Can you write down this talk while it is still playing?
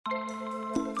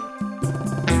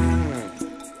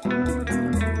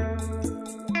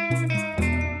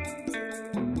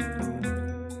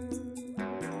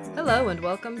Hello and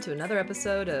welcome to another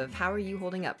episode of How Are You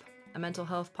Holding Up? A mental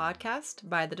health podcast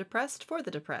by the depressed for the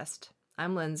depressed.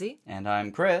 I'm Lindsay. And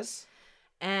I'm Chris.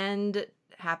 And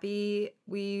happy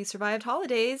we survived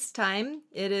holidays time.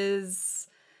 It is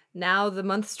now the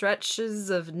month stretches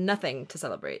of nothing to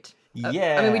celebrate.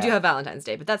 Yeah. I mean, we do have Valentine's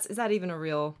Day, but is that even a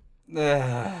real...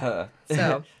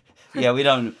 So... Yeah, we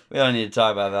don't need to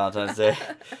talk about Valentine's Day.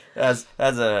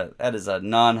 That is a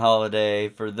non-holiday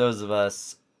for those of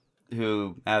us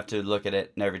who have to look at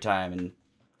it every time and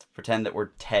pretend that we're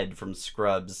Ted from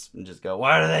Scrubs and just go,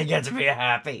 why do they get to be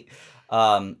happy?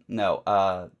 No.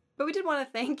 But we did want to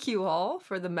thank you all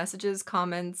for the messages,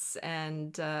 comments,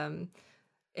 and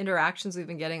interactions we've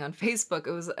been getting on Facebook.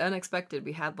 It was unexpected.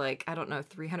 We had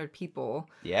 300 people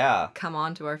come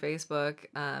onto our Facebook.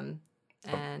 And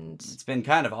it's been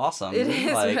kind of awesome. It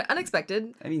is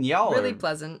unexpected. I mean, y'all really are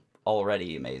pleasant.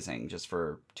 Already amazing just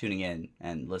for tuning in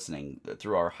and listening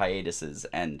through our hiatuses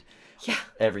and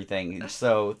everything.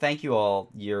 So thank you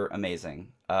all. You're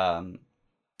amazing.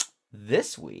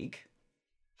 This week.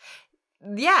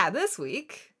 Yeah, this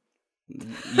week. You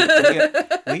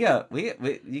got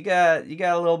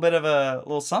a little bit of a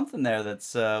little something there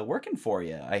that's working for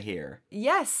you, I hear.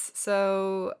 Yes.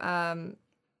 So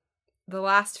the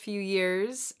last few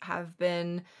years have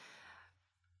been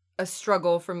a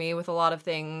struggle for me with a lot of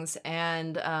things,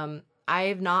 and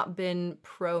I've not been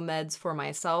pro meds for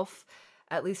myself,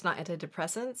 at least not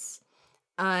antidepressants.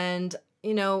 And,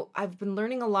 I've been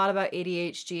learning a lot about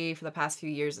ADHD for the past few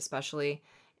years, especially,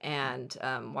 and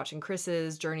watching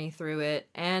Chris's journey through it.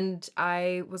 And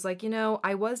I was like,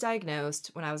 I was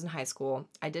diagnosed when I was in high school.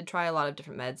 I did try a lot of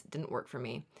different meds. It didn't work for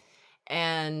me.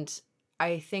 And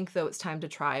I think, though, it's time to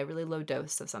try a really low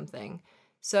dose of something.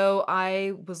 So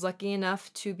I was lucky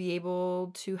enough to be able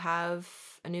to have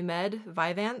a new med,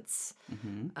 Vyvanse,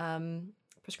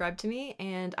 prescribed to me,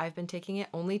 and I've been taking it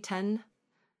only 10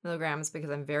 milligrams because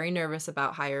I'm very nervous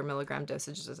about higher milligram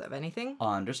dosages of anything.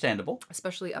 Understandable.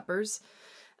 Especially uppers.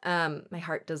 My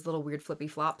heart does little weird flippy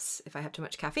flops if I have too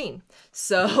much caffeine.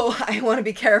 So I want to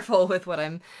be careful with what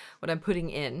I'm putting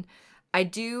in. I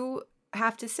do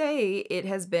have to say it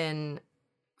has been,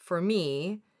 for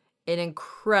me, an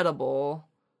incredible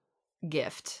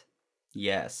gift.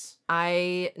 Yes.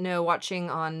 I know watching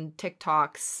on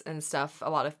TikToks and stuff, a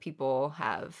lot of people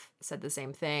have said the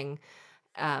same thing.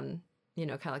 Kind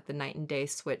of like the night and day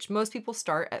switch. Most people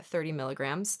start at 30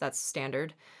 milligrams. That's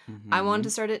standard. Mm-hmm. I wanted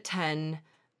to start at 10,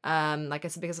 like I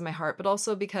said, because of my heart, but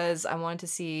also because I wanted to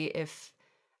see if...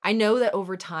 I know that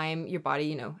over time, your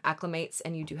body, acclimates,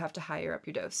 and you do have to higher up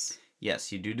your dose.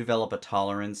 Yes, you do develop a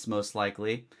tolerance, most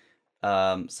likely.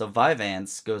 So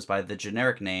Vyvanse goes by the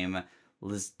generic name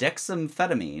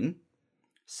lisdexamfetamine.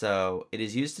 So it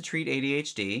is used to treat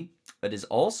ADHD, but is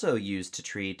also used to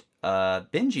treat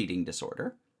binge eating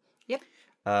disorder. Yep.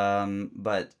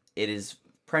 But it is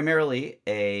primarily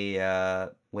a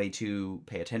way to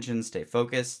pay attention, stay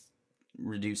focused,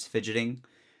 reduce fidgeting.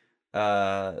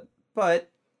 But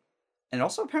it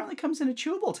also apparently comes in a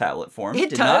chewable tablet form.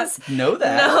 It does. Not know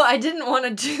that. No, I didn't want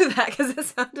to do that because it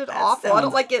sounded awful. I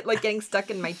don't like it getting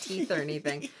stuck in my teeth or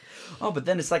anything. Oh, but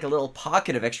then it's like a little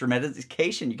pocket of extra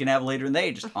medication you can have later in the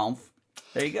day. Just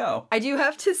there you go. I do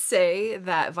have to say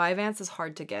that Vyvanse is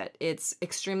hard to get. It's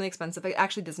extremely expensive. It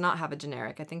actually does not have a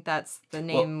generic. I think that's the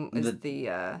name.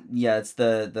 Yeah, it's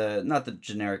the not the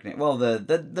generic name. Well,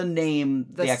 the name.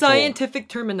 The actual scientific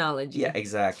terminology. Yeah,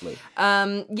 exactly.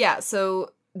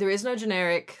 So there is no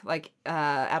generic,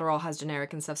 Adderall has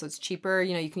generic and stuff, so it's cheaper.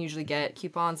 You can usually get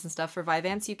coupons and stuff. For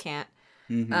Vyvanse, you can't.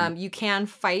 Mm-hmm. You can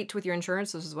fight with your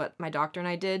insurance. This is what my doctor and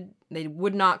I did. They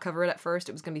would not cover it at first.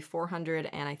 It was going to be $400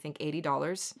 and I think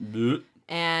 $80.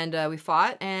 And we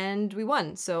fought and we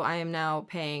won. So I am now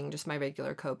paying just my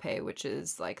regular copay, which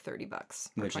is like $30.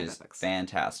 Which is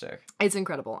fantastic. It's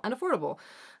incredible and affordable.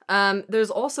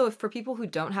 There's also, for people who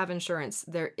don't have insurance,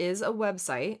 there is a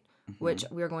website, which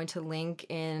we are going to link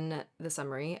in the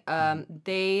summary.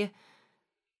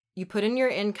 You put in your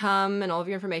income and all of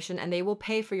your information, and they will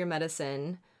pay for your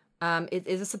medicine. It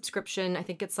is a subscription. I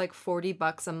think it's like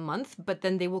 $40 a month, but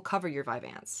then they will cover your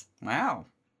Vyvanse. Wow.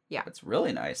 Yeah. That's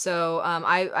really nice. So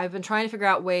I've been trying to figure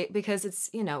out because it's,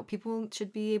 people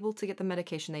should be able to get the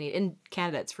medication they need. In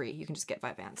Canada, it's free. You can just get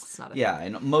Vyvanse. It's not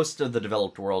in most of the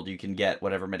developed world, you can get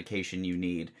whatever medication you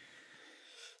need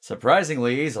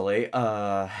surprisingly easily.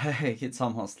 It's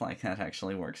almost like that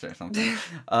actually works or something.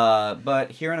 But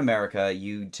here in America,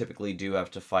 you typically do have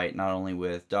to fight not only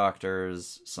with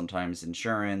doctors, sometimes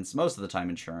insurance, most of the time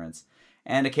insurance,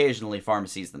 and occasionally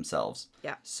pharmacies themselves.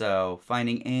 Yeah. So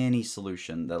finding any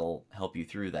solution that'll help you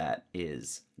through that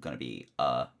is going to be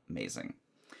amazing.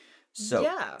 So,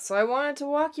 Yeah, so I wanted to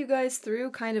walk you guys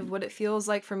through kind of what it feels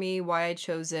like for me, why I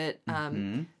chose it,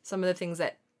 mhm, some of the things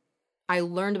that I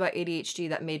learned about ADHD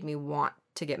that made me want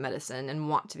to get medicine and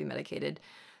want to be medicated.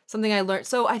 Something I learned.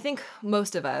 So I think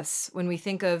most of us, when we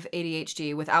think of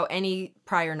ADHD without any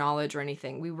prior knowledge or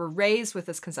anything, we were raised with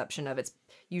this conception of it's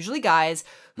usually guys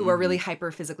who are really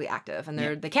hyper physically active and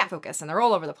they can't focus and they're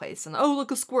all over the place and oh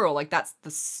look a squirrel, like that's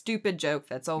the stupid joke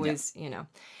that's always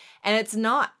and it's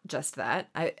not just that.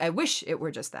 I wish it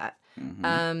were just that.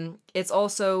 It's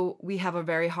also we have a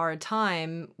very hard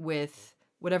time with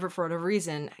for whatever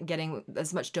reason, getting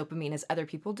as much dopamine as other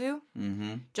people do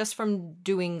just from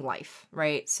doing life,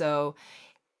 right? So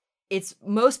it's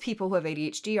most people who have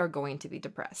ADHD are going to be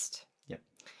depressed. Yep.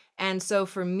 And so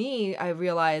for me, I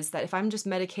realized that if I'm just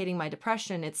medicating my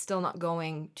depression, it's still not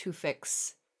going to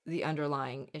fix the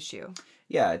underlying issue.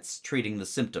 Yeah, it's treating the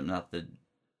symptom, not the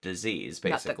disease,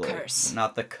 basically. Not the curse.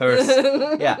 Not the curse.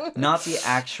 Yeah, not the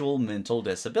actual mental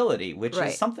disability, which Right.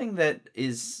 is something that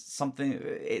is something,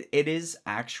 it is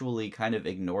actually kind of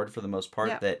ignored for the most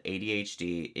part, that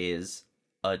ADHD is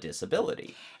a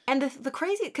disability. And the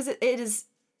crazy, because it is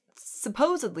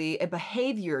supposedly a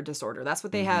behavior disorder. That's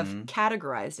what they have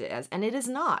categorized it as. And it is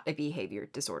not a behavior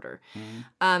disorder.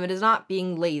 It is not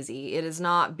being lazy. It is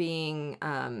not being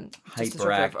just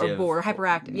Hyperactive. or bored or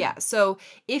hyperactive. Yeah. So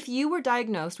if you were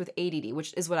diagnosed with ADD,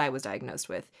 which is what I was diagnosed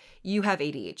with, you have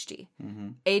ADHD.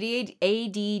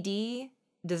 ADD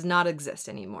does not exist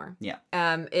anymore. Yeah.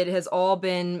 It has all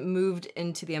been moved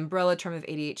into the umbrella term of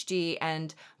ADHD,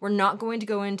 and we're not going to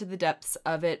go into the depths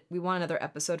of it. We want another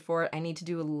episode for it. I need to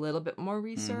do a little bit more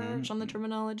research on the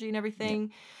terminology and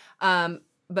everything. Yeah.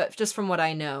 But just from what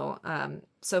I know,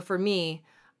 so for me,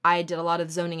 I did a lot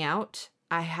of zoning out.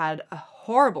 I had a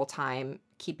horrible time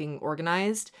keeping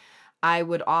organized. I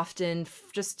would often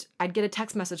I'd get a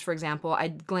text message, for example.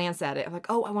 I'd glance at it. I'm like,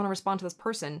 oh, I want to respond to this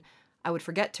person. I would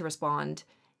forget to respond,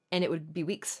 and it would be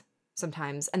weeks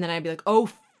sometimes. And then I'd be like, oh,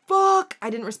 fuck, I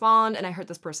didn't respond, and I hurt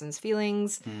this person's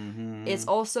feelings. It's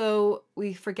also,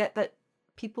 we forget that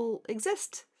people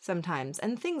exist sometimes,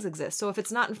 and things exist. So if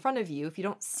it's not in front of you, if you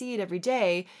don't see it every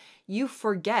day, you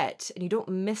forget, and you don't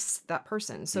miss that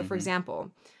person. So for example,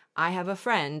 I have a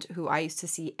friend who I used to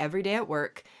see every day at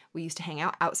work. We used to hang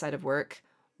out outside of work,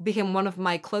 became one of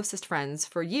my closest friends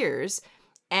for years.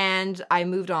 And I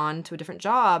moved on to a different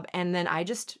job, and then I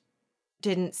just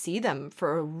didn't see them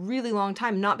for a really long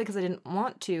time, not because I didn't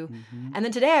want to. And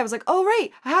then today I was like, oh, right,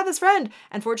 I have this friend.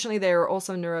 And fortunately, they were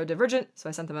also neurodivergent, so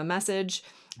I sent them a message,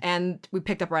 and we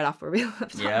picked up right off where we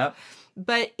left off.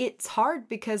 But it's hard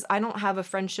because I don't have a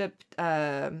friendship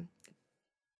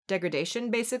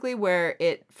degradation, basically, where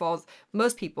it falls.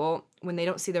 Most people, when they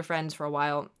don't see their friends for a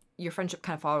while, your friendship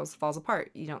kind of falls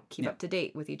apart. You don't keep up to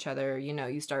date with each other.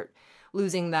 You start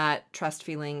losing that trust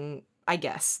feeling. I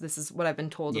guess this is what I've been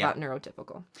told about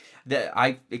neurotypical.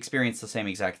 I experience the same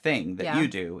exact thing that you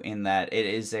do, in that it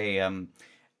is an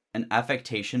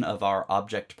affectation of our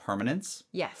object permanence.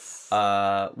 Yes.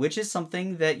 Which is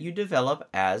something that you develop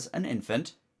as an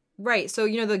infant. Right. So,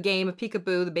 the game of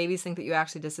peekaboo, the babies think that you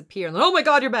actually disappear. And oh my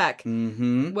God, you're back.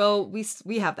 Well,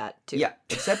 we have that too. Yeah.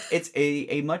 Except it's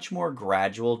a much more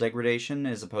gradual degradation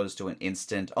as opposed to an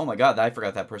instant, oh my God, I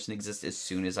forgot that person exists as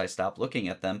soon as I stop looking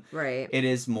at them. Right. It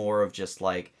is more of just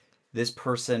like, this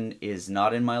person is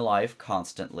not in my life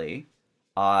constantly.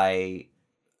 I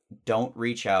don't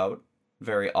reach out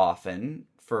very often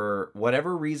for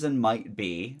whatever reason might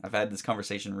be. I've had this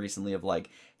conversation recently of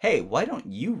like, hey, why don't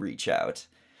you reach out?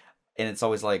 And it's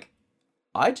always like,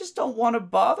 I just don't want to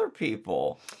bother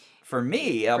people. For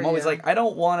me, I'm always like, I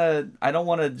don't want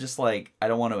to just like, I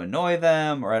don't want to annoy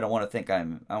them, or I don't want to think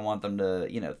I want them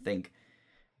to, think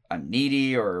I'm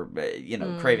needy or,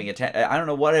 craving attention. I don't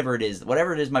know, whatever it is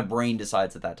my brain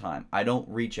decides at that time. I don't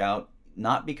reach out,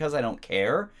 not because I don't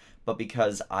care, but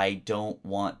because I don't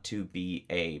want to be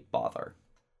a bother.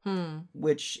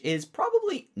 Which is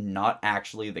probably not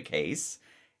actually the case.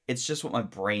 It's just what my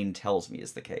brain tells me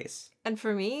is the case. And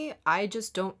for me, I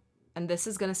just don't, and this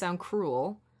is going to sound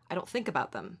cruel, I don't think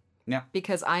about them. Yeah.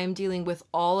 Because I am dealing with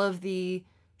all of the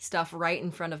stuff right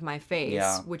in front of my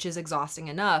face, which is exhausting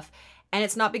enough. And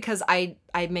it's not because I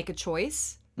make a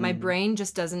choice. My brain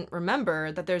just doesn't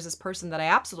remember that there's this person that I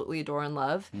absolutely adore and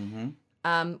love,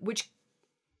 which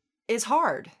is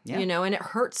hard, and it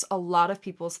hurts a lot of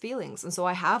people's feelings. And so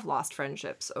I have lost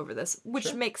friendships over this,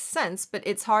 which makes sense, but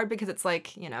it's hard because it's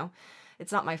like,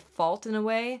 it's not my fault in a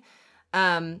way.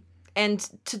 And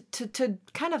to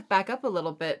kind of back up a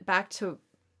little bit, back to,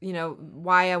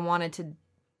 why I wanted to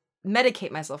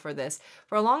medicate myself for this.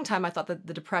 For a long time, I thought that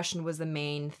the depression was the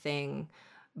main thing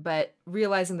but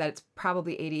realizing that it's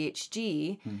probably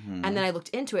ADHD. Mm-hmm. And then I looked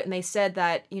into it, and they said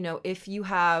that, if you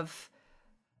have,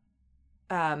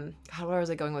 God, where was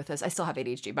I going with this? I still have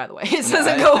ADHD, by the way. It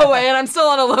doesn't go away, and I'm still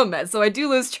on a low med, so I do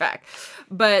lose track.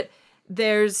 But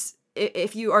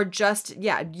if you are just,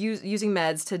 using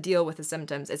meds to deal with the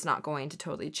symptoms, it's not going to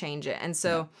totally change it. And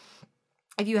so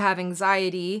if you have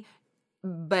anxiety,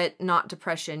 but not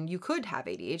depression, you could have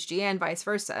ADHD and vice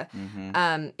versa.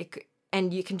 Mm-hmm.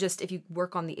 And you can just, if you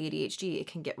work on the ADHD, it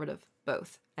can get rid of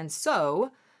both. And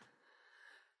so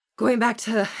going back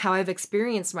to how I've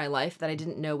experienced my life that I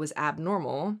didn't know was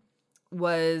abnormal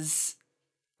was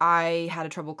I had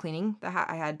trouble cleaning.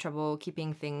 I had trouble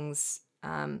keeping things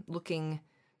looking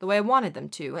the way I wanted them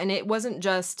to. And it wasn't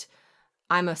just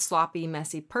I'm a sloppy,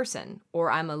 messy person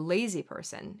or I'm a lazy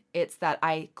person. It's that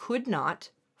I could not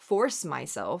force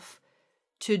myself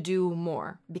to do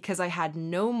more because I had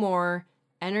no more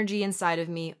energy inside of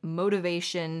me,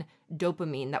 motivation,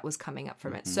 dopamine that was coming up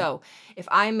from it. So if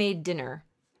I made dinner,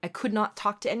 I could not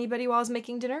talk to anybody while I was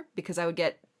making dinner because I would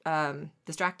get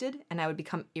distracted and I would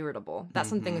become irritable. That's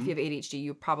something if you have ADHD,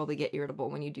 you probably get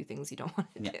irritable when you do things you don't want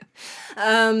to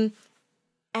do.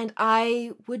 And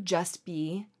I would just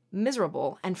be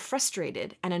miserable and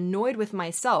frustrated and annoyed with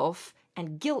myself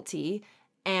and guilty.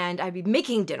 And I'd be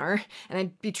making dinner and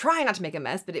I'd be trying not to make a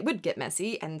mess, but it would get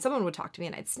messy and someone would talk to me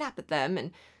and I'd snap at them.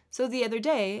 And so the other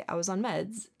day I was on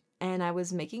meds and I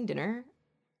was making dinner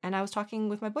and I was talking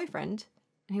with my boyfriend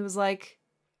and he was like,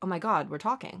 "Oh my God, we're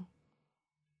talking."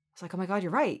 I was like, "Oh my God,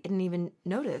 you're right. I didn't even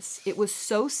notice." It was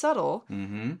so subtle.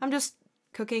 Mm-hmm. I'm just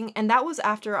cooking. And that was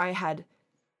after I had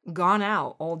gone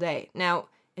out all day. Now,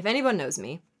 if anyone knows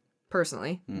me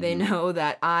personally, they know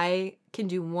that I can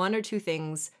do one or two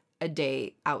things a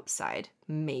day outside,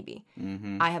 maybe.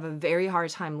 I have a very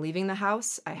hard time leaving the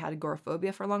house. I had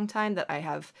agoraphobia for a long time that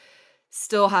I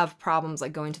still have problems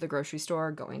like going to the grocery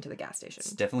store, going to the gas station.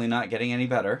 It's definitely not getting any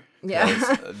better.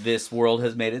 Yeah. This world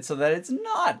has made it so that it's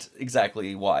not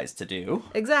exactly wise to do.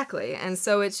 Exactly. And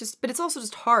so but it's also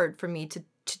just hard for me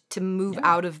to move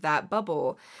out of that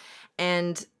bubble.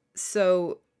 And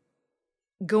so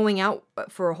going out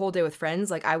for a whole day with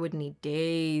friends, like I would need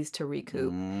days to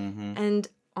recoup. And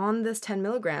on this 10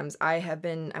 milligrams, I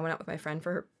went out with my friend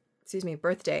for her,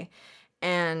 birthday,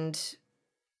 and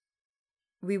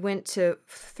we went to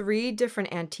 3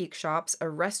 different antique shops, a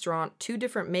restaurant, 2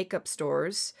 different makeup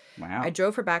stores. Wow. I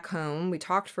drove her back home. We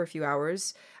talked for a few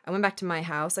hours. I went back to my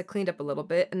house. I cleaned up a little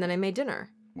bit, and then I made dinner.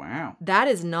 Wow. That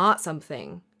is not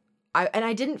something.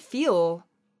 I didn't feel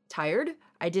tired.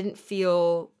 I didn't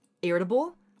feel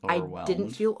irritable. Overwhelmed. I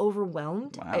didn't feel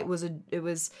overwhelmed. Wow.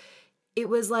 It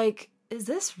was like, is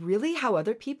this really how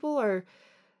other people are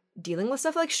dealing with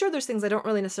stuff? Like, sure, there's things I don't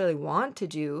really necessarily want to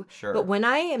do. Sure. But when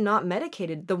I am not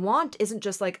medicated, the want isn't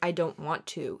just like I don't want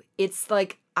to. It's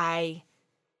like I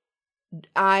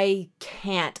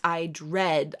can't. I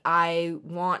dread. I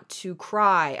want to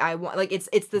cry. I want, like, it's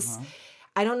this.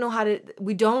 I don't know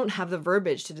we don't have the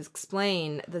verbiage to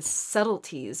explain the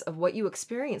subtleties of what you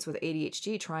experience with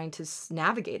ADHD trying to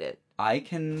navigate it. I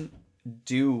can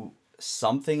do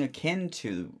something akin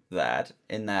to that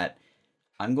in that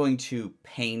I'm going to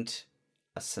paint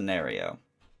a scenario.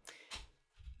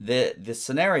 The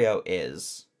scenario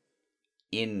is,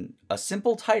 in a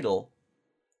simple title,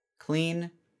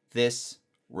 clean this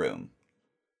room.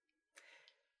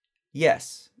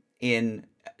 Yes, in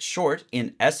short,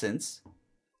 in essence,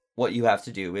 what you have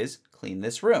to do is clean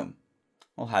this room.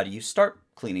 Well, how do you start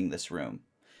cleaning this room?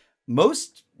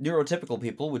 Most neurotypical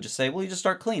people would just say, well, you just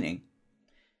start cleaning.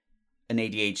 An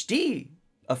ADHD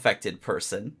affected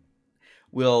person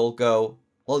will go,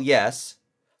 well, yes,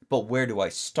 but where do I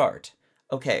start?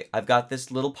 Okay, I've got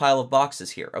this little pile of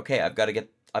boxes here. Okay, I've got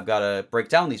to break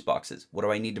down these boxes. What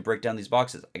do I need to break down these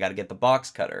boxes? I got to get the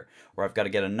box cutter, or I've got to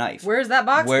get a knife. Where's that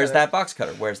box cutter? Where's that box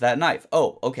cutter? Where's that knife?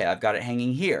 Oh, okay, I've got it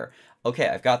hanging here. Okay,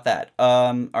 I've got that.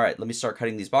 All right, let me start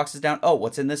cutting these boxes down. Oh,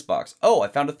 what's in this box? Oh, I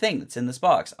found a thing that's in this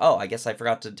box. Oh, I guess I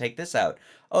forgot to take this out.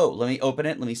 Oh, let me open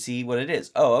it. Let me see what it is.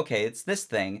 Oh, okay, it's this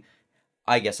thing.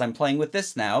 I guess I'm playing with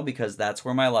this now because that's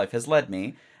where my life has led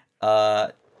me.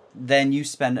 Then you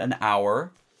spend an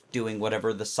hour doing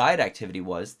whatever the side activity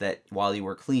was that while you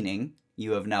were cleaning,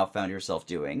 you have now found yourself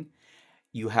doing.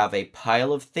 You have a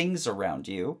pile of things around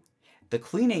you. The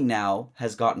cleaning now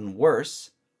has gotten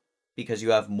worse because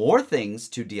you have more things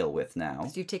to deal with now.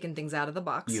 So you've taken things out of the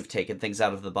box. You've taken things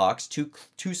out of the box to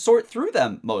sort through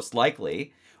them, most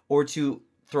likely, or to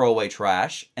throw away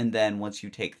trash. And then once you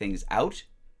take things out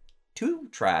to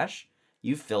trash,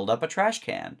 you've filled up a trash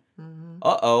can. Mm-hmm.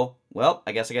 Uh-oh. Well,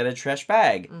 I guess I got a trash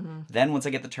bag. Mm-hmm. Then once I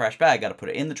get the trash bag, I got to put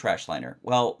it in the trash liner.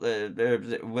 Well,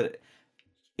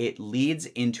 it leads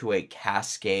into a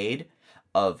cascade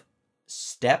of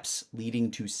steps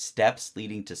leading to steps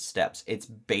leading to steps. It's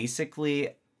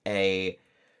basically an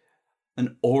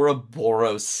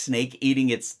Ouroboros snake eating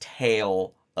its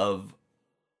tail of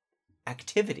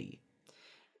activity.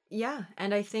 Yeah,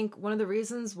 and I think one of the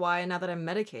reasons why, now that I'm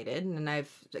medicated, and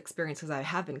I've experienced because I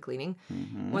have been cleaning,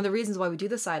 one of the reasons why we do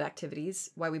the side activities,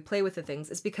 why we play with the things,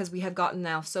 is because we have gotten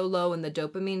now so low in the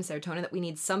dopamine, serotonin, that we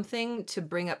need something to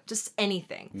bring up just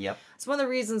anything. Yep. It's one of the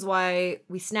reasons why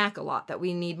we snack a lot, that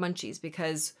we need munchies,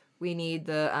 because we need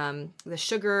the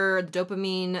sugar, the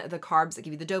dopamine, the carbs that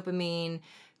give you the dopamine,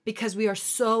 because we are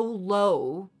so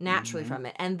low naturally from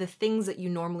it. And the things that you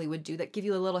normally would do that give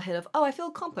you a little hit of, oh, I feel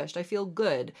accomplished, I feel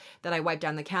good, that I wipe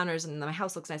down the counters and my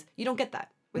house looks nice. You don't get that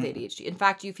with ADHD. In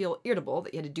fact, you feel irritable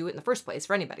that you had to do it in the first place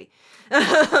for anybody.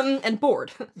 And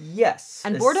bored. Yes.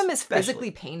 And boredom is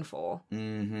physically painful.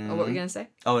 Mm-hmm. Oh, what were you going to say?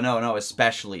 Oh, no,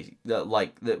 especially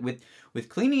with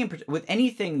cleaning and with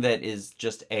anything that is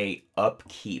just a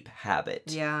upkeep habit.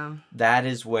 Yeah. That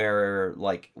is where,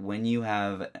 like, when you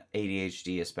have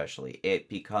ADHD especially, it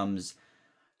becomes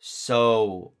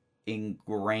so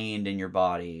ingrained in your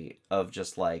body of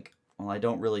just like, well, I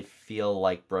don't really feel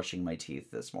like brushing my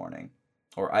teeth this morning.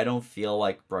 Or I don't feel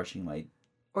like brushing my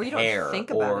Or you hair. don't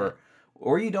think about it.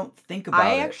 Or you don't think about it.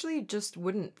 I actually just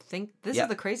wouldn't think. This is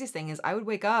the craziest thing, is I would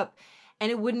wake up and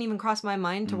it wouldn't even cross my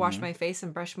mind to wash my face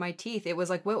and brush my teeth. It was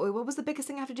like, what was the biggest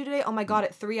thing I have to do today? Oh my God,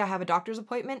 at 3 I have a doctor's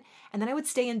appointment. And then I would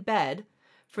stay in bed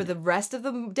for the rest of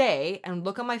the day and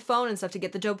look on my phone and stuff to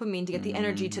get the dopamine, to get the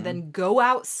energy, to then go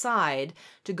outside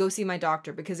to go see my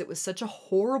doctor, because it was such a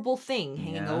horrible thing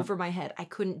hanging over my head. I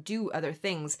couldn't do other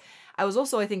things. I was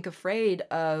also, I think, afraid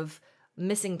of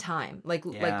missing time.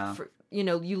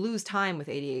 You lose time with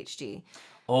ADHD.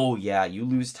 Oh, yeah, you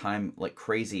lose time like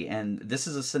crazy. And this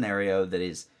is a scenario that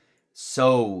is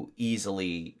so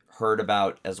easily heard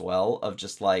about as well, of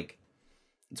just like,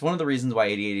 it's one of the reasons why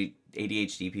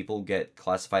ADHD people get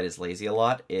classified as lazy a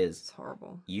lot is It's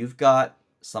horrible. You've got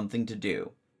something to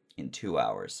do in 2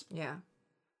 hours. Yeah.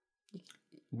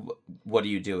 What are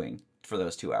you doing for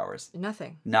those 2 hours?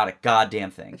 Nothing. Not a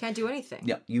goddamn thing. I can't do anything.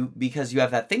 Yeah, because you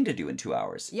have that thing to do in 2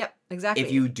 hours. Yep, exactly.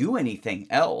 If you do anything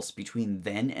else between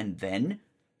then and then,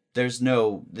 there's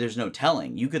no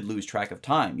telling. You could lose track of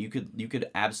time. You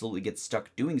could absolutely get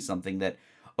stuck doing something that,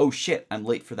 oh shit, I'm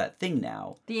late for that thing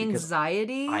now. The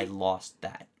anxiety I lost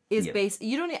that. is based.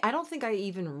 I don't think I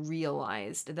even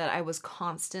realized that I was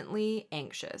constantly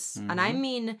anxious. And I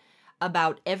mean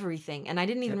about everything. And I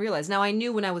didn't even realize. Now, I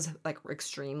knew when I was like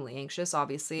extremely anxious,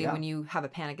 obviously, when you have a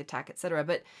panic attack, etc.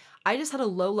 But I just had a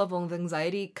low level of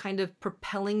anxiety kind of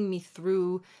propelling me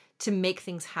through to make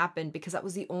things happen, because that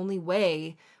was the only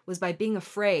way, was by being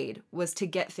afraid, was to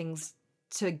get things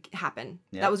to happen.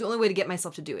 Yep. That was the only way to get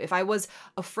myself to do it. If I was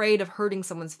afraid of hurting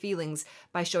someone's feelings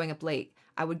by showing up late,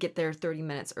 I would get there 30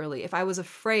 minutes early. If I was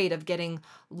afraid of getting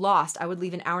lost, I would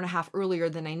leave an hour and a half earlier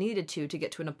than I needed to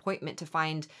get to an appointment to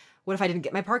find, what if I didn't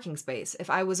get my parking space? If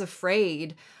I was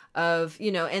afraid of,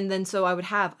 and then so I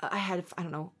had, I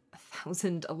don't know,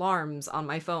 1,000 alarms on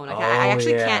my phone. I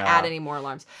actually can't add any more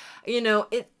alarms.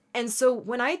 And so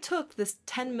when I took this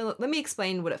 10-minute, let me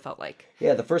explain what it felt like.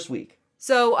 Yeah, the first week.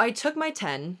 So I took my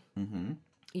 10. Mm-hmm.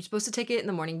 You're supposed to take it in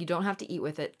the morning. You don't have to eat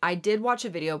with it. I did watch a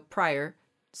video prior.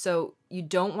 So you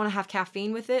don't want to have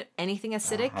caffeine with it, anything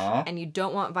acidic, and you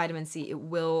don't want vitamin C. It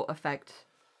will affect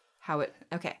how it...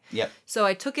 Okay. Yep. So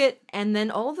I took it, and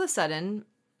then all of a sudden,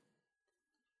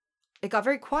 it got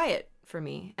very quiet for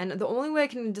me. And the only way I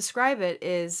can describe it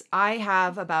is I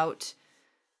have about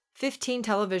 15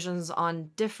 televisions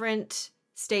on different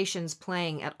stations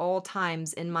playing at all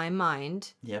times in my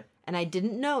mind. Yep. And I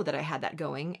didn't know that I had that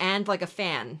going, and like a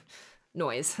fan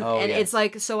noise. Oh, and yeah. It's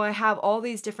like, so I have all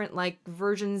these different like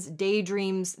versions,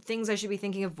 daydreams, things I should be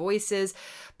thinking of, voices,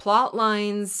 plot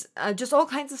lines, just all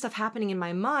kinds of stuff happening in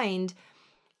my mind,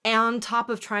 on top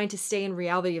of trying to stay in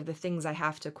reality of the things I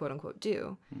have to quote unquote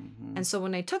do. Mm-hmm. And so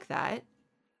when I took that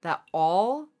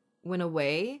all went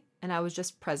away, and I was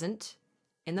just present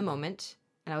in the moment,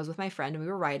 and I was with my friend, and we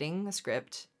were writing a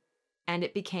script, and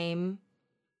it became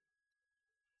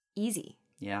easy.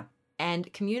 Yeah.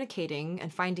 And communicating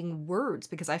and finding words,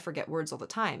 because I forget words all the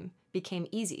time, became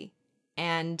easy.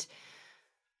 And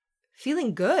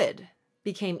feeling good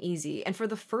became easy. And for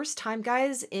the first time,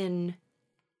 guys, in,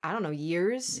 I don't know,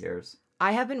 years,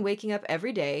 I have been waking up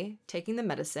every day, taking the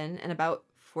medicine, and about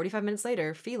 45 minutes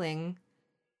later, feeling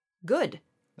good.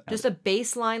 Just a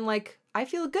baseline, like, I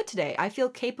feel good today. I feel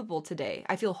capable today.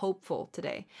 I feel hopeful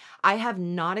today. I have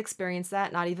not experienced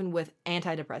that. Not even with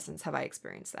antidepressants have I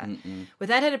experienced that. Mm-mm. With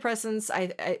antidepressants,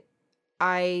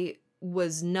 I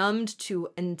was numbed to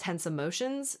intense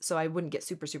emotions, so I wouldn't get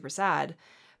super, super sad.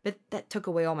 But that took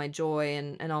away all my joy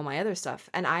and all my other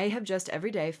stuff. And I have just every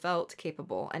day felt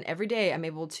capable. And every day I'm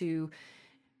able to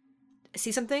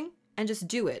see something and just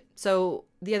do it. So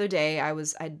the other day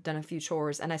I'd done a few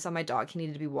chores and I saw my dog. He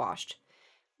needed to be washed.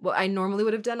 What I normally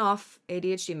would have done off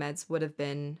ADHD meds would have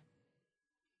been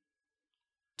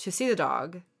to see the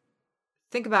dog,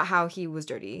 think about how he was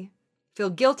dirty,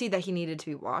 feel guilty that he needed to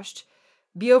be washed,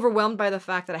 be overwhelmed by the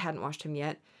fact that I hadn't washed him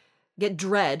yet, get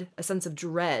dread, a sense of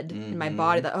dread in my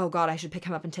body that, oh God, I should pick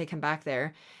him up and take him back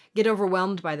there, get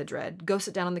overwhelmed by the dread, go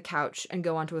sit down on the couch and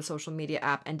go onto a social media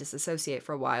app and disassociate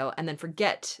for a while, and then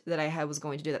forget that I was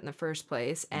going to do that in the first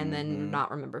place, and then not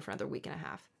remember for another week and a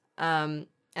half.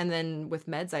 And then with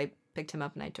meds, I picked him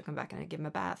up and I took him back and I gave him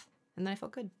a bath, and then I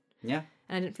felt good. Yeah.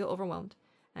 And I didn't feel overwhelmed.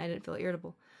 And I didn't feel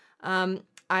irritable.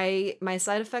 My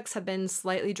side effects have been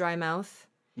slightly dry mouth.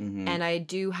 And I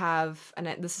do have,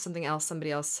 this is something else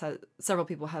several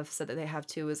people have said that they have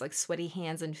too, is like sweaty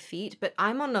hands and feet. But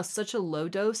I'm on such a low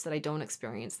dose that I don't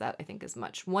experience that, I think, as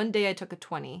much. One day I took a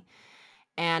 20,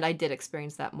 and I did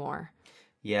experience that more.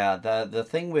 Yeah, the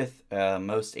thing with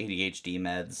most ADHD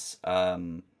meds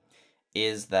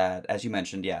is that, as you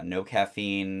mentioned, no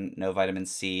caffeine, no vitamin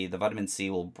C. The vitamin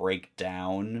C will break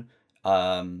down,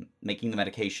 making the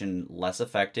medication less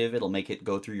effective. It'll make it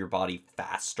go through your body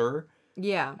faster.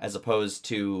 Yeah. As opposed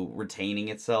to retaining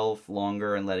itself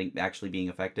longer and actually being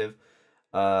effective.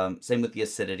 Same with the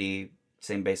acidity,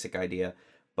 same basic idea.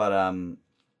 But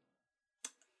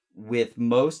with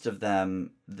most of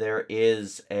them, there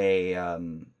is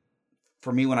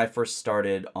for me, when I first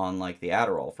started on like the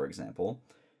Adderall, for example,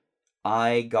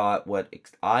 I got what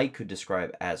I could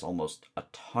describe as almost a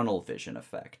tunnel vision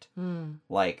effect.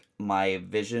 Like my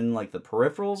vision, like the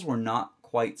peripherals were not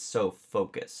quite so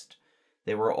focused.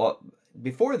 They were all...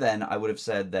 Before then, I would have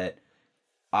said that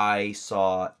I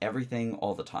saw everything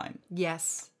all the time.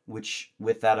 Yes. Which,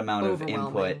 with that amount of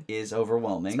input, is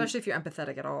overwhelming. Especially if you're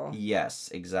empathetic at all. Yes,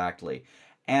 exactly.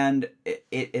 And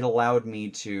it allowed me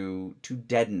to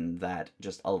deaden that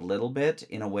just a little bit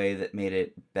in a way that made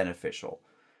it beneficial.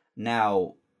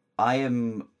 Now, I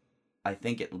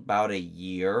think about a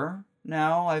year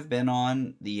now I've been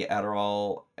on the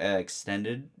Adderall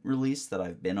extended release that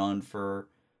I've been on for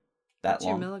that What's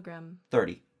long. Your milligram?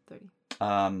 30.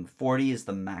 30. 40 is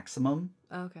the maximum.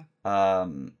 Oh, okay.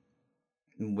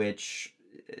 Which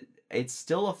it's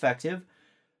still effective.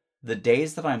 The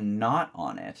days that I'm not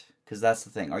on it, because that's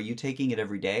the thing. Are you taking it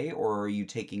every day, or are you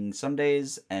taking some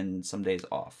days and some days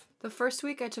off? The first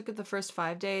week I took it the first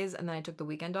 5 days, and then I took the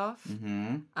weekend off.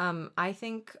 I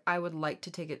think I would like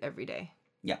to take it every day.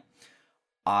 Yeah.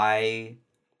 I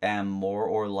am more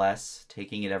or less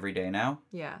taking it every day now.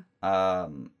 Yeah.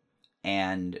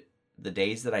 And the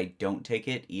days that I don't take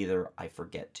it, either I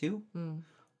forget to,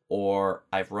 or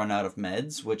I've run out of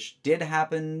meds, which did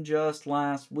happen just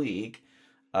last week,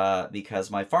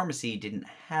 because my pharmacy didn't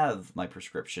have my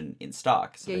prescription in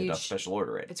stock, so they had to special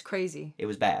order it. It's crazy. It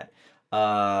was bad.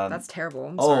 That's terrible.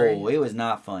 I'm sorry. Oh, it was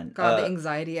not fun. God, the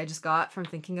anxiety I just got from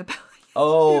thinking about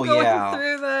Oh, going yeah.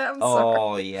 through that. I'm sorry.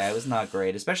 Oh, yeah, it was not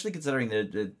great, especially considering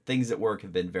the things at work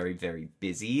have been very, very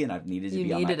busy, and I've needed to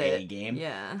be on my A game.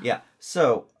 Yeah. Yeah.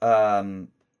 So,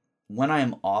 when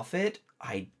I'm off it,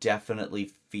 I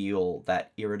definitely feel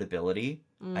that irritability.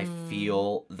 I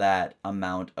feel that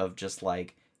amount of just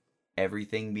like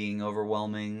everything being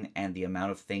overwhelming, and the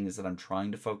amount of things that I'm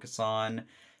trying to focus on,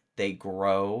 they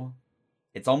grow.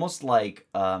 It's almost like,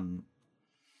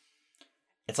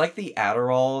 it's like the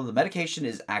Adderall, the medication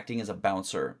is acting as a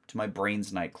bouncer to my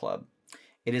brain's nightclub.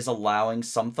 It is allowing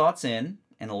some thoughts in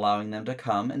and allowing them to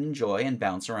come and enjoy and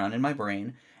bounce around in my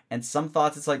brain. And some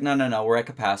thoughts, it's like, no, we're at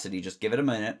capacity. Just give it a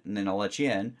minute and then I'll let you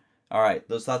in. All right,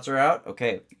 those thoughts are out.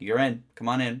 Okay, you're in. Come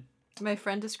on in. My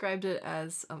friend described it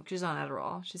as, she's on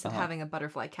Adderall. She said having a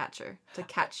butterfly catcher to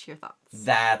catch your thoughts.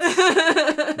 That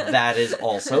is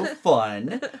also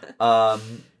fun.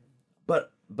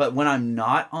 But when I'm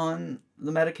not on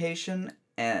the medication,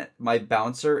 and my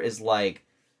bouncer is like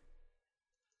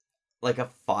a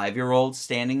 5-year-old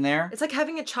standing there. It's like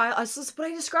having a child. That's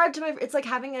what I described to it's like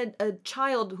having a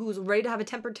child who's ready to have a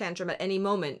temper tantrum at any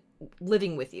moment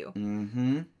living with you.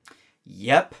 Mm-hmm.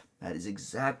 Yep. That is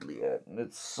exactly it.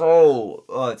 It's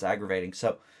aggravating.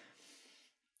 So,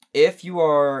 if you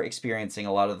are experiencing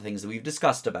a lot of the things that we've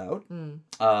discussed about,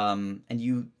 and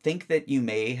you think that you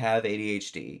may have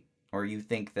ADHD, or you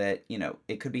think that,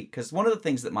 it could be, because one of the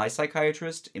things that my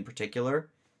psychiatrist in particular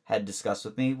had discussed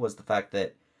with me was the fact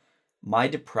that my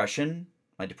depressive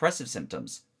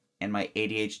symptoms and my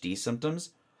ADHD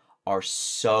symptoms are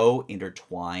so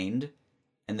intertwined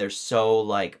and they're so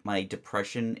like, my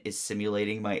depression is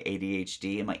simulating my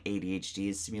ADHD and my ADHD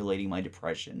is simulating my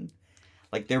depression.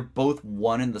 Like, they're both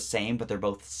one and the same, but they're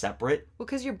both separate. Well,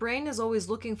 because your brain is always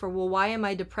looking for, well, why am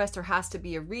I depressed? There has to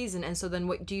be a reason. And so then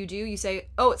what do? You say,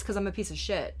 oh, it's because I'm a piece of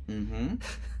shit. Mm-hmm.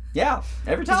 Yeah,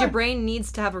 every time. Because your brain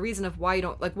needs to have a reason of why you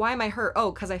don't, like, why am I hurt?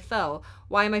 Oh, because I fell.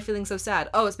 Why am I feeling so sad?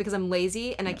 Oh, it's because I'm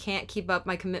lazy and I can't keep up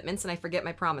my commitments and I forget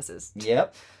my promises.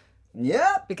 Yep.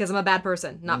 Yep. Because I'm a bad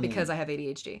person, not because I have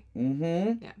ADHD.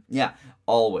 Mm-hmm. Yeah. Yeah,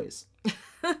 always.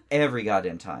 Every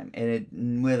goddamn time. And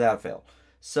it without fail.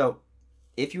 So,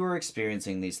 if you are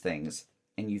experiencing these things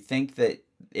and you think that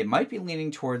it might be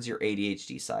leaning towards your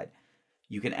ADHD side,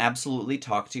 you can absolutely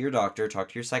talk to your doctor, talk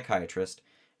to your psychiatrist.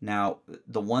 Now,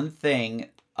 the one thing,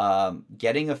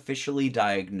 getting officially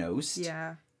diagnosed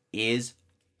is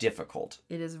difficult.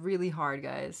 It is really hard,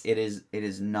 guys. It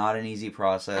is not an easy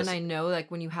process. And I know,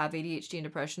 like, when you have ADHD and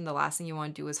depression, the last thing you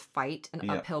want to do is fight an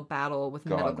uphill battle with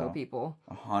medical people.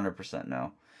 100%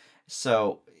 no.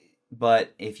 So,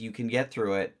 but if you can get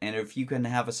through it, and if you can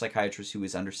have a psychiatrist who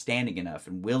is understanding enough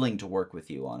and willing to work with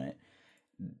you on it,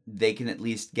 they can at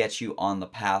least get you on the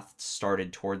path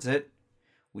started towards it,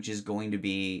 which is going to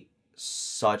be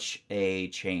such a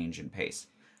change in pace.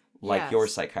 Like your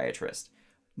psychiatrist.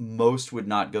 Most would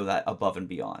not go that above and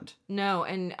beyond. No,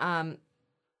 and I'm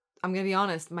going to be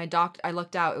honest, I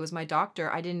looked out, it was my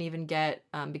doctor. I didn't even get,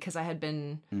 because I had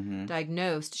been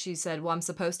diagnosed, she said, well, I'm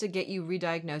supposed to get you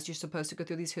re-diagnosed. You're supposed to go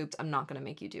through these hoops. I'm not going to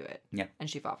make you do it. Yeah. And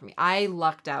she fought for me. I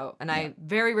lucked out, and I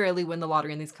very rarely win the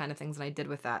lottery in these kind of things, and I did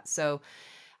with that. So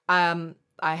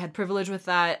I had privilege with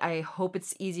that. I hope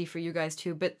it's easy for you guys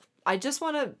too. But I just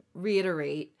want to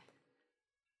reiterate,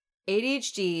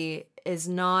 ADHD is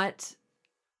not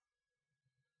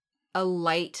a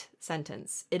light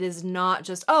sentence. It is not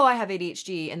just, oh, I have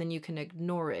ADHD, and then you can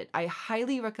ignore it. I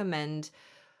highly recommend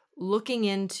looking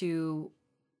into,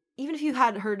 even if you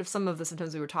had heard of some of the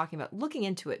symptoms we were talking about, looking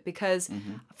into it, because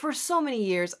for so many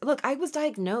years, look, I was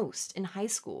diagnosed in high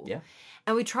school. Yeah.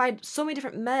 And we tried so many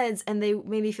different meds, and they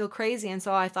made me feel crazy. And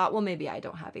so I thought, well, maybe I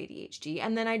don't have ADHD.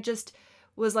 And then I just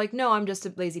was like, no, I'm just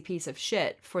a lazy piece of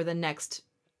shit for the next,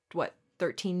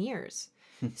 13 years.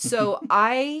 So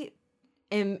I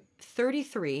am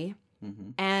 33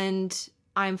 and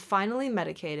I'm finally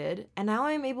medicated, and now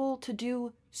I'm able to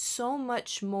do so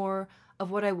much more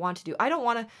of what I want to do. I don't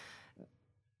want to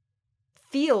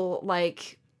feel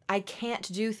like I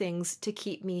can't do things to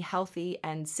keep me healthy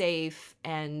and safe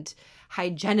and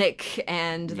hygienic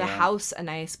and the house a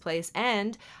nice place.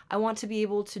 And I want to be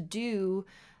able to do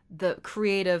the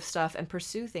creative stuff and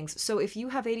pursue things. So if you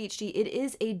have ADHD, it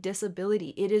is a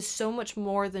disability. It is so much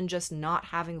more than just not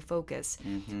having focus.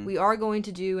 We are going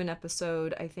to do an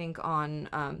episode, I think, on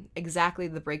exactly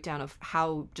the breakdown of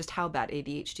how bad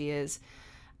ADHD is.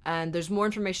 And there's more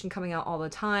information coming out all the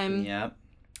time. Yep.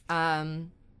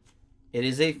 It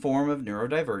is a form of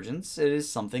neurodivergence. It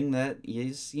is something that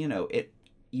is,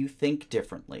 you think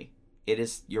differently. It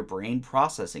is your brain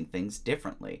processing things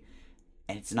differently.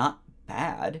 And it's not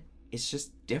bad. It's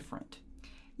just different.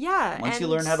 Yeah. Once you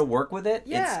learn how to work with it,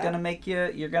 it's gonna make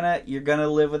you're gonna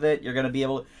live with it. You're gonna be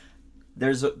able.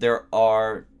 There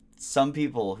are some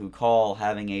people who call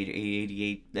having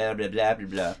ADHD blah blah blah blah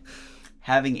blah,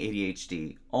 having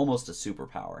ADHD almost a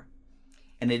superpower,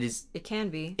 and it is. It can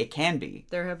be. It can be.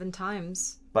 There have been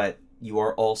times. But you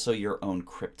are also your own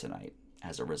kryptonite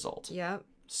as a result. Yeah.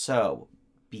 So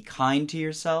be kind to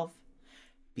yourself.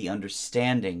 Be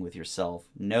understanding with yourself.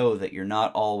 Know that you're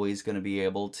not always going to be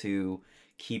able to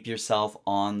keep yourself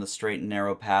on the straight and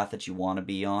narrow path that you want to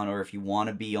be on, or if you want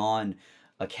to be on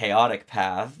a chaotic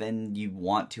path, then you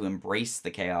want to embrace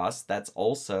the chaos. That's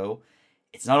also,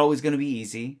 it's not always going to be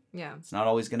easy. Yeah. It's not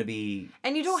always going to be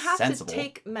And you don't have sensible. to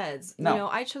take meds. No.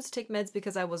 I chose to take meds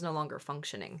because I was no longer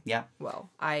functioning. Yeah. Well,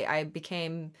 I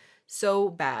became so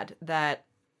bad that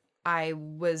I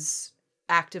was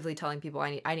actively telling people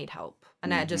I need help.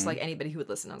 And I just, like, anybody who would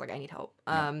listen, I was like, I need help.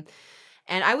 And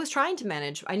I was trying to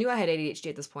manage. I knew I had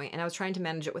ADHD at this point, and I was trying to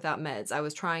manage it without meds. I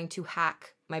was trying to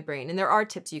hack my brain. And there are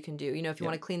tips you can do. If you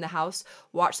want to clean the house,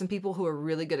 watch some people who are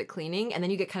really good at cleaning, and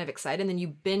then you get kind of excited, and then you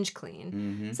binge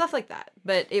clean. Stuff like that.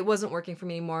 But it wasn't working for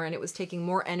me anymore, and it was taking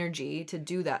more energy to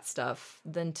do that stuff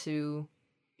than to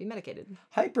be medicated.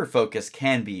 Hyperfocus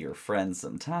can be your friend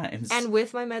sometimes. And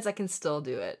with my meds, I can still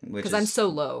do it because I'm so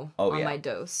low on my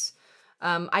dose.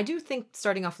 I do think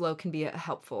starting off low can be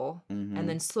helpful, and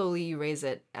then slowly you raise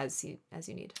it as you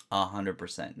need.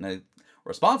 100%. And a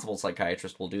responsible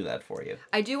psychiatrist will do that for you.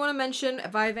 I do want to mention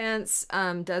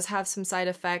Vyvanse does have some side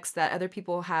effects that other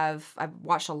people have. I've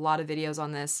watched a lot of videos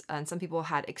on this, and some people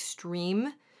had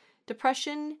extreme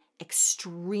depression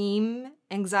extreme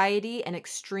anxiety and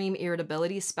extreme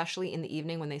irritability, especially in the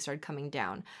evening when they started coming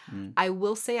down. I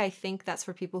will say I think that's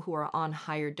for people who are on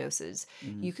higher doses.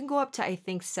 You can go up to, I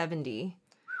think, 70,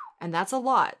 and that's a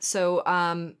lot. So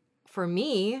for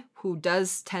me, who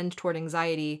does tend toward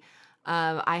anxiety,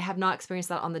 I have not experienced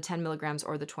that on the 10 milligrams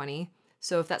or the 20.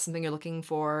 So if that's something you're looking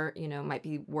for, might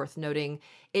be worth noting.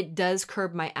 It does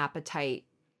curb my appetite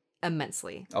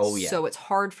immensely. Oh, yeah. So it's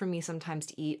hard for me sometimes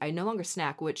to eat. I no longer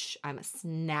snack, which I'm a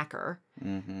snacker.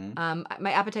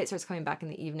 My appetite starts coming back in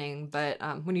the evening, but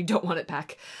when you don't want it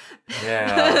back.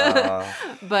 Yeah.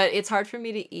 But it's hard for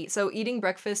me to eat. So eating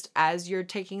breakfast as you're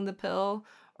taking the pill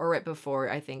or right before,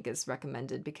 I think, is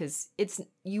recommended, because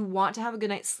you want to have a good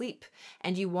night's sleep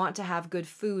and you want to have good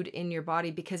food in your body,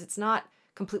 because it's not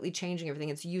completely changing everything.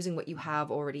 It's using what you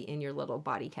have already in your little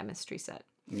body chemistry set.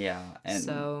 Yeah, and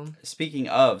so, speaking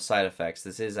of side effects,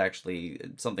 this is actually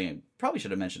something I probably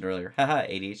should have mentioned earlier. Haha,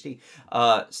 ADHD.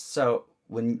 So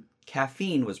when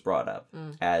caffeine was brought up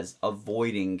as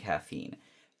avoiding caffeine,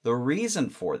 the reason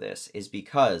for this is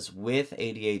because with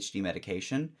ADHD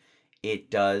medication,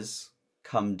 it does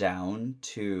come down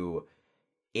to,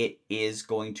 it is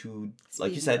going to,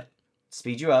 like you said,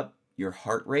 speed you up, your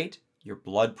heart rate, your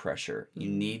blood pressure. You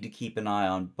need to keep an eye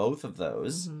on both of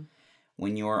those.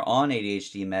 When you're on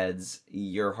ADHD meds,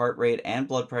 your heart rate and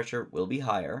blood pressure will be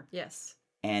higher. Yes.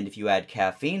 And if you add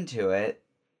caffeine to it,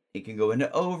 it can go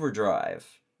into overdrive.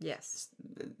 Yes.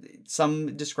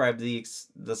 Some describe the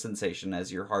sensation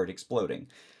as your heart exploding.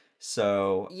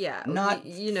 So, yeah, not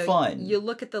fun. You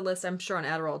look at the list, I'm sure on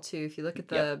Adderall too, if you look at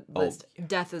the list,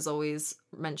 death is always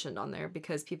mentioned on there,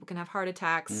 because people can have heart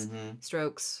attacks,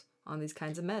 strokes on these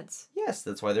kinds of meds. Yes,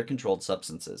 that's why they're controlled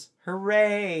substances.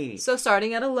 Hooray! So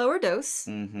starting at a lower dose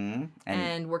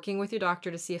and working with your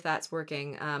doctor to see if that's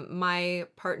working. My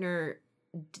partner,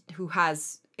 who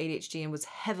has ADHD and was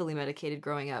heavily medicated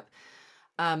growing up,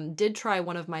 did try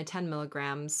one of my 10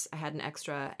 milligrams. I had an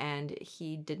extra, and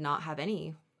he did not have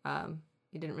any.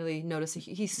 He didn't really notice.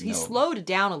 He slowed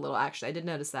down a little, actually. I did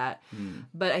notice that.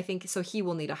 But I think, so he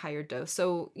will need a higher dose.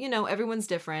 So, everyone's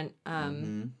different.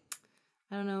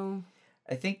 I don't know.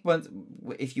 I think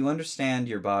if you understand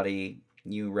your body,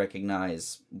 you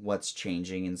recognize what's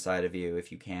changing inside of you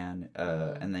if you can,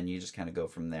 and then you just kind of go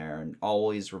from there, and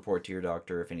always report to your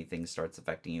doctor if anything starts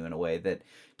affecting you in a way that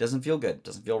doesn't feel good,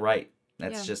 doesn't feel right.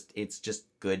 It's just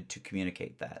good to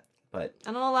communicate that. But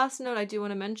and on the last note, I do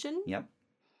want to mention,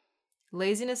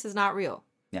 laziness is not real.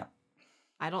 Yeah.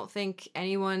 I don't think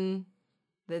anyone,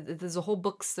 there's a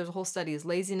whole studies,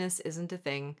 laziness isn't a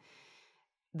thing.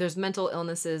 There's mental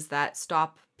illnesses that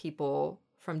stop people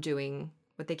from doing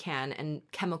what they can, and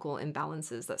chemical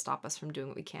imbalances that stop us from doing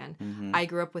what we can. I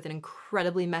grew up with an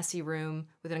incredibly messy room,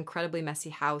 with an incredibly messy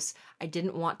house. I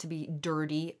didn't want to be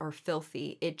dirty or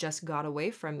filthy. It just got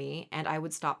away from me, and I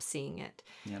would stop seeing it.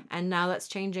 And now that's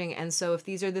changing. And so if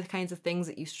these are the kinds of things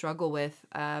that you struggle with,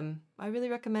 I really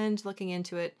recommend looking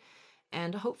into it.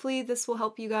 And hopefully this will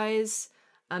help you guys.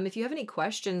 If you have any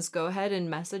questions, go ahead and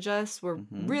message us. We're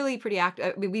really pretty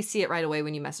active. I mean, we see it right away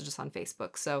when you message us on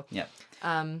Facebook. So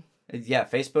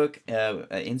Facebook,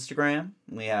 Instagram.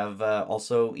 We have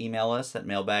also email us at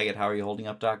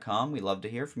mailbag@howareyoholdingup.com. We love to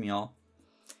hear from y'all.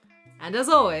 And as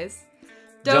always,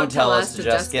 don't tell us to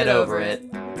just get over it.